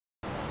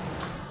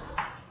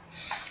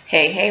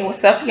Hey,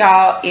 what's up,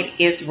 y'all? It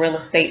is Real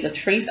Estate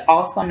Latrice,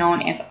 also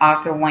known as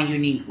Author One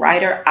Unique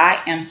Writer.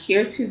 I am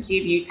here to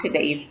give you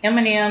today's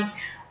M&Ms,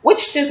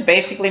 which just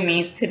basically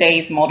means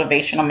today's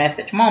motivational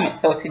message moment.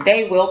 So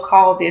today we'll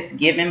call this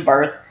Giving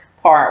Birth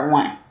Part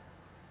 1.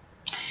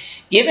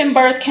 Giving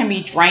birth can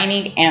be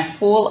draining and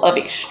full of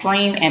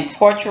extreme and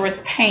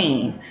torturous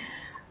pain,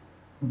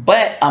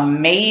 but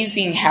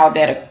amazing how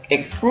that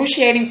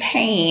excruciating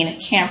pain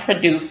can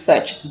produce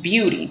such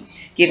beauty,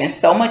 giving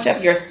so much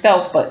of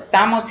yourself, but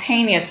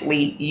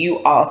simultaneously you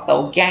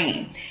also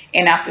gain.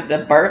 And after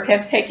the birth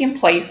has taken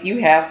place, you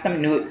have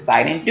some new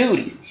exciting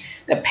duties.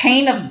 The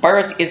pain of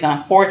birth is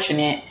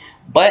unfortunate,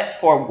 but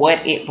for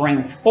what it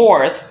brings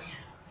forth,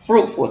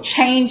 fruitful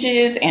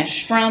changes and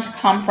strength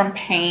come from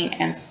pain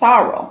and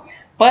sorrow.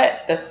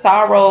 But the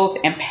sorrows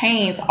and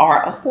pains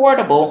are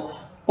affordable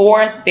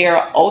for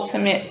their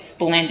ultimate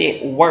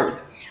splendid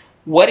worth.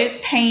 What is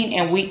pain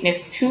and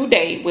weakness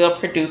today will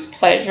produce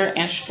pleasure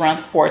and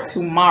strength for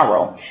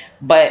tomorrow.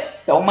 But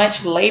so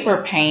much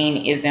labor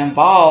pain is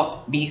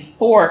involved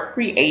before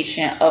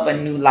creation of a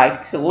new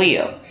life to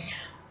live.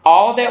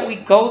 All that we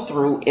go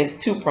through is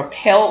to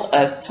propel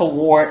us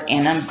toward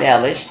an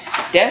embellished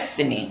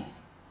destiny.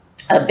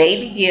 A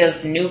baby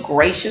gives new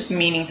gracious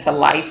meaning to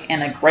life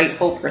and a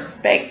grateful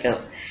perspective.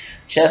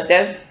 Just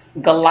as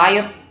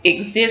Goliath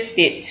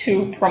existed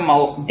to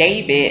promote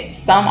David,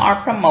 some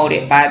are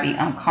promoted by the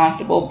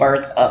uncomfortable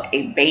birth of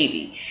a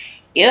baby.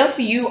 If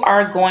you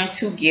are going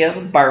to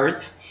give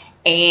birth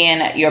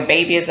and your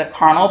baby is a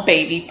carnal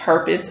baby,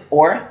 purpose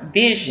or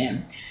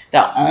vision,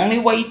 the only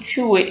way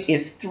to it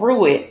is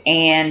through it,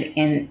 and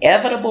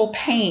inevitable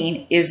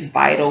pain is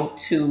vital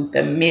to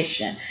the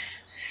mission.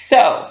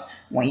 So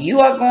when you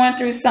are going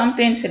through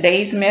something,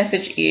 today's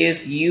message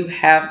is you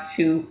have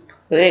to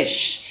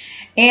push.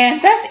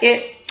 And that's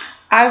it.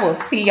 I will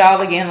see y'all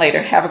again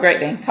later. Have a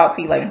great day. Talk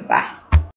to you later. Bye.